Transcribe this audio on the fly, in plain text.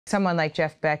Someone like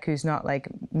Jeff Beck, who's not like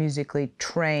musically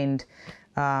trained,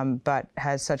 but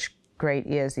has such great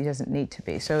ears, he doesn't need to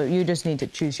be. So you just need to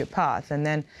choose your path. And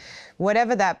then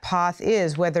whatever that path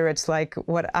is, whether it's like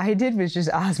what I did, was just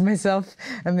ask myself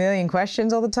a million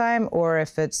questions all the time, or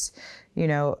if it's, you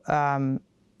know,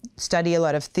 study a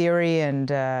lot of theory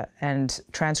and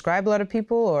transcribe a lot of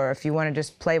people, or if you want to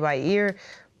just play by ear,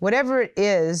 whatever it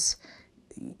is,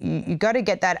 you got to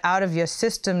get that out of your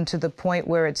system to the point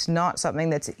where it's not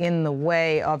something that's in the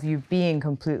way of you being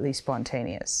completely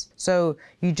spontaneous. So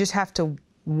you just have to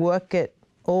work it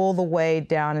all the way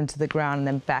down into the ground and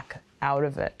then back out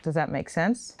of it. Does that make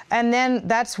sense? And then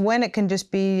that's when it can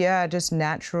just be just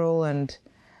natural,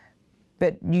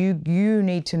 but you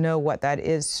need to know what that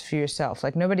is for yourself.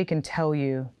 Like, nobody can tell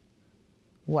you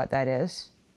what that is.